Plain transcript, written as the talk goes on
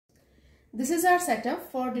This is our setup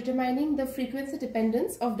for determining the frequency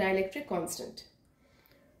dependence of dielectric constant.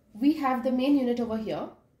 We have the main unit over here.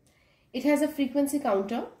 It has a frequency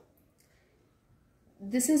counter.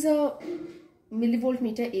 This is a millivolt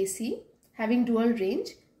meter AC having dual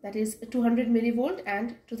range, that is 200 millivolt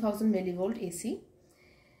and 2000 millivolt AC.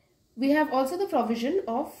 We have also the provision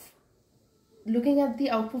of looking at the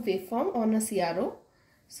output waveform on a CRO.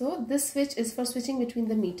 So this switch is for switching between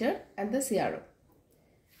the meter and the CRO.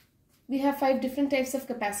 We have 5 different types of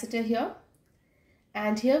capacitor here,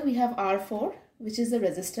 and here we have R4, which is the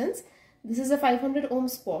resistance. This is a 500 ohm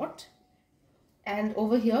spot, and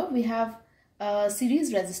over here we have a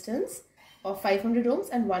series resistance of 500 ohms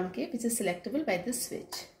and 1K, which is selectable by this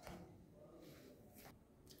switch.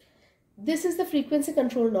 This is the frequency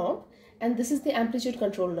control knob and this is the amplitude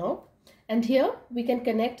control knob, and here we can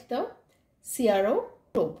connect the CRO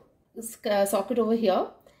probe. This socket over here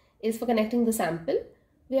is for connecting the sample.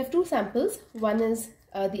 We have 2 samples. One is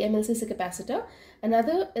the MLCC capacitor,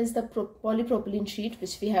 another is the polypropylene sheet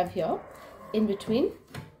which we have here in between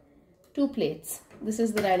 2 plates. This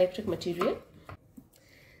is the dielectric material.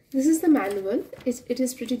 This is the manual. It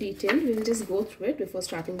is pretty detailed. We will just go through it before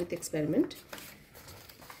starting with the experiment.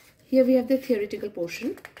 Here we have the theoretical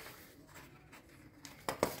portion.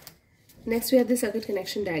 Next we have the circuit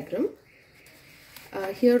connection diagram.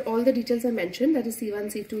 Here all the details are mentioned, that is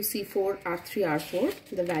C1, C2, C4, R3, R4,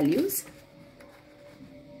 the values.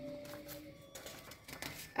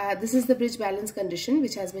 This is the bridge balance condition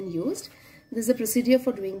which has been used. This is the procedure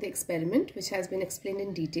for doing the experiment which has been explained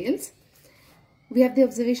in details. We have the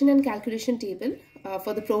observation and calculation table.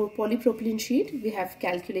 For the polypropylene sheet, we have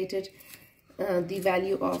calculated the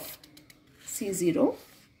value of C0.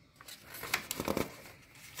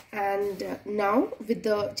 And now with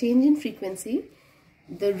the change in frequency,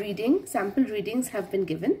 the sample readings have been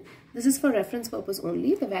given. This is for reference purpose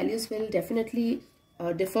only. The values will definitely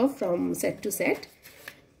differ from set to set.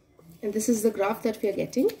 And this is the graph that we are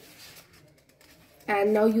getting.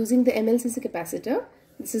 And now using the MLCC capacitor,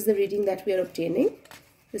 this is the reading that we are obtaining.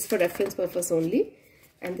 This is for reference purpose only.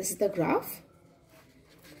 And this is the graph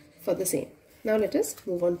for the same. Now let us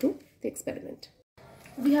move on to the experiment.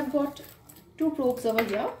 We have got 2 probes over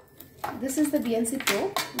here. This is the BNC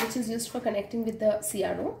probe which is used for connecting with the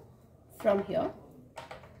CRO from here.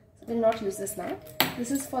 We will not use this now. This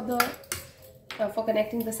is for the for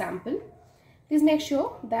connecting the sample. Please make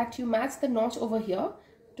sure that you match the notch over here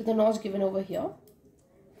to the notch given over here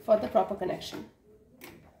for the proper connection.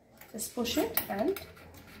 Just push it and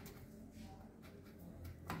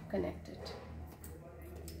connect it.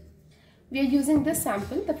 We are using this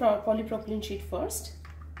sample, the polypropylene sheet first.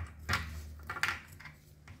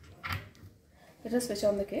 Let us switch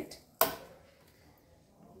on the kit.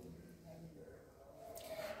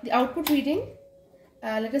 The output reading,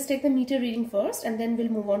 let us take the meter reading first and then we'll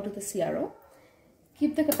move on to the CRO.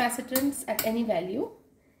 Keep the capacitance at any value.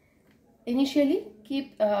 Initially,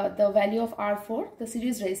 keep the value of R4, the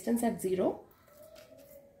series resistance, at 0.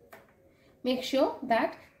 Make sure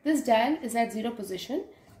that this dial is at 0 position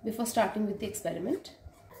before starting with the experiment.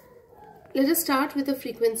 Let us start with a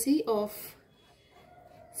frequency of,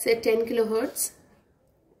 say, 10 kilohertz.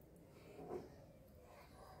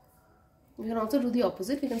 We can also do the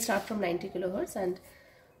opposite. We can start from 90 kilohertz and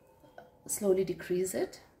slowly decrease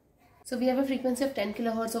it. So we have a frequency of 10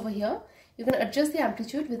 kilohertz over here. You can adjust the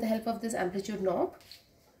amplitude with the help of this amplitude knob.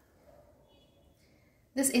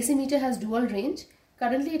 This AC meter has dual range.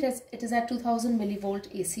 Currently it is at 2000 millivolt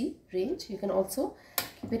AC range. You can also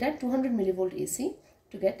keep it at 200 millivolt AC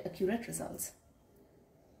to get accurate results.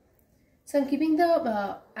 So I'm keeping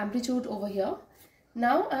the amplitude over here.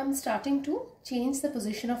 Now I'm starting to change the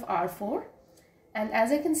position of R4, and as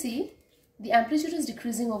I can see, the amplitude is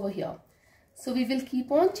decreasing over here. So we will keep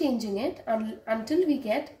on changing it until we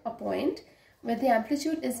get a point where the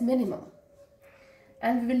amplitude is minimum,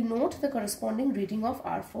 and we will note the corresponding reading of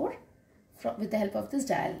R4 with the help of this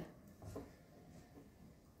dial.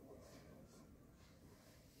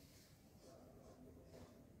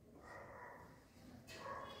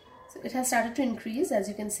 So it has started to increase, as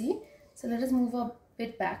you can see. So let us move a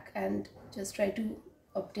bit back and just try to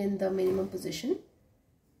obtain the minimum position.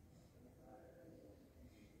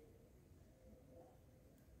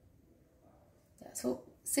 Yeah, so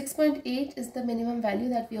 6.8 is the minimum value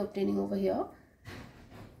that we are obtaining over here.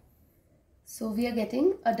 So we are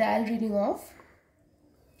getting a dial reading of,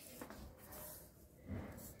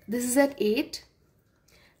 this is at 8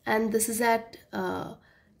 and this is at,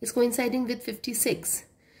 is coinciding with 56.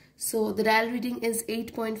 So the dial reading is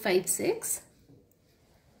 8.56,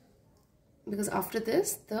 because after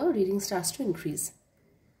this the reading starts to increase.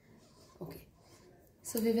 Okay,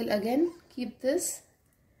 So we will again keep this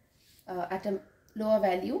at a lower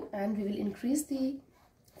value, and we will increase the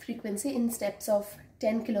frequency in steps of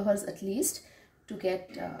 10 kilohertz at least to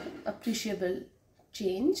get appreciable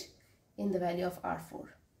change in the value of R4.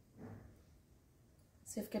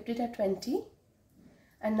 So we've kept it at 20,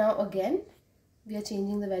 and now again we are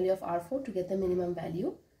changing the value of R4 to get the minimum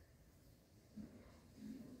value.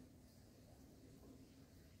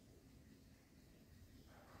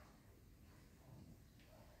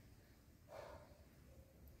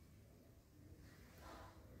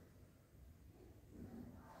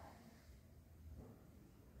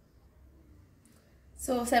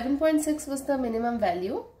 So 7.6 was the minimum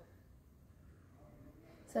value.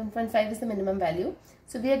 7.5 is the minimum value.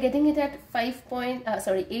 So we are getting it at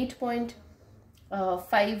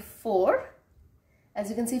 8.54. As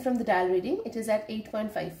you can see from the dial reading, it is at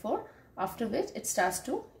 8.54, after which it starts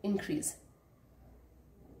to increase.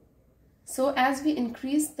 So as we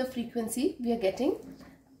increase the frequency, we are getting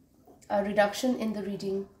a reduction in the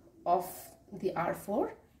reading of the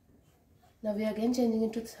R4. Now we are again changing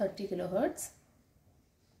it to 30 kilohertz.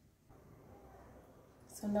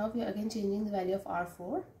 So now we are again changing the value of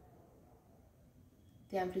R4.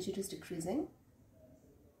 The amplitude is decreasing.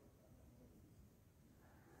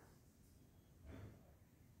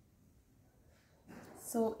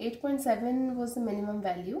 So 8.7 was the minimum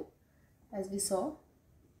value, as we saw.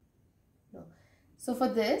 No. So for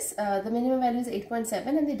this, the minimum value is 8.7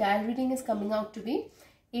 and the dial reading is coming out to be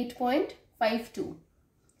 8.52.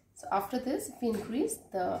 So after this, if we increase,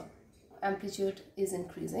 the amplitude is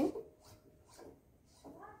increasing.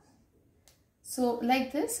 So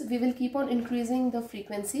like this, we will keep on increasing the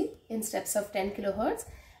frequency in steps of 10 kilohertz,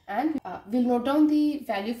 and we'll note down the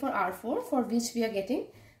value for R4, for which we are getting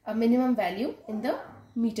a minimum value in the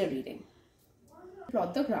meter reading.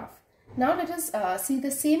 Plot the graph. Now let us see the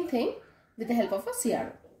same thing with the help of a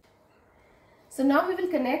CRO. So now we will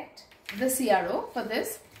connect the CRO. For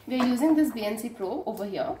this, we are using this BNC probe over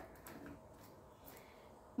here.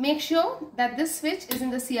 Make sure that this switch is in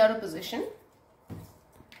the CRO position.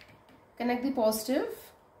 Connect the positive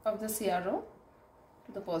of the CRO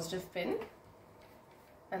to the positive pin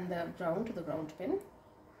and the ground to the ground pin.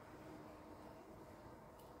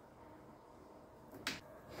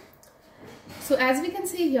 So as we can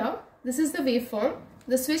see here, this is the waveform.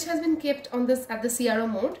 The switch has been kept on this at the CRO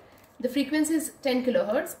mode. The frequency is 10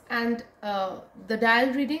 kilohertz and the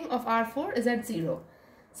dial reading of R4 is at 0.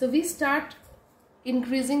 So we start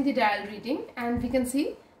increasing the dial reading and we can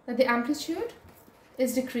see that the amplitude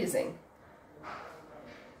is decreasing.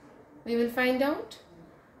 We will find out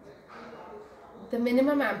the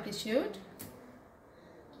minimum amplitude,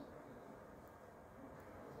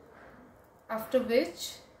 after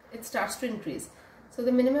which it starts to increase. So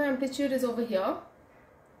the minimum amplitude is over here,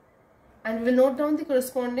 and we will note down the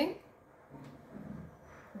corresponding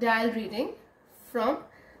dial reading from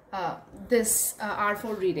this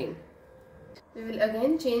R4 reading. We will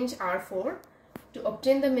again change R4 to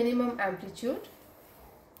obtain the minimum amplitude.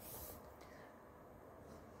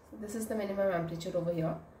 This is the minimum amplitude over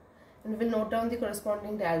here, and we will note down the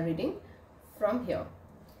corresponding dial reading from here.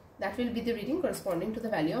 That will be the reading corresponding to the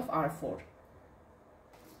value of R4.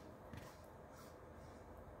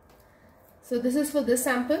 So this is for this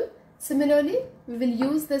sample. Similarly, we will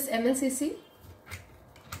use this MLCC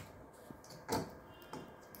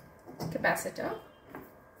capacitor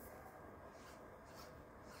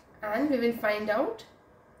and we will find out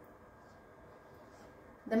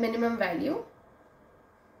the minimum value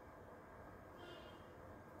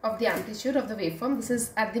of the amplitude of the waveform. This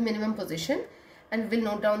is at the minimum position, and we will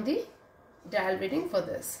note down the dial reading for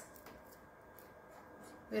this.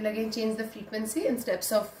 We will again change the frequency in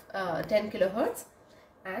steps of 10 kilohertz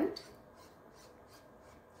and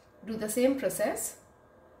do the same process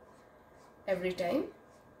every time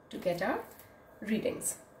to get our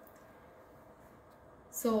readings.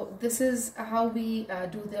 So this is how we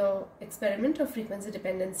do the experiment of frequency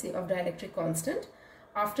dependency of dielectric constant.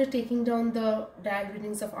 After taking down the dial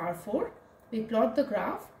readings of R4, we plot the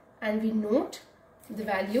graph and we note the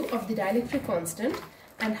value of the dielectric constant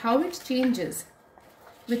and how it changes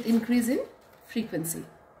with increase in frequency.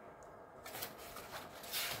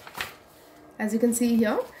 As you can see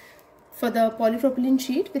here, for the polypropylene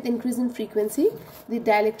sheet with increase in frequency, the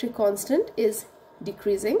dielectric constant is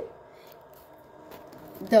decreasing.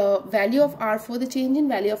 The value of R4, the change in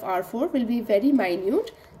value of R4 will be very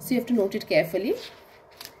minute, so you have to note it carefully.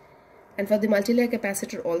 And for the multilayer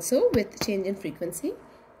capacitor also, with change in frequency,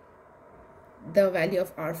 the value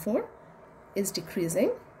of R4 is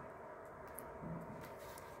decreasing.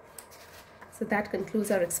 So that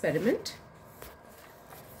concludes our experiment.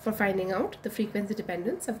 for finding out the frequency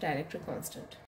dependence of dielectric constant.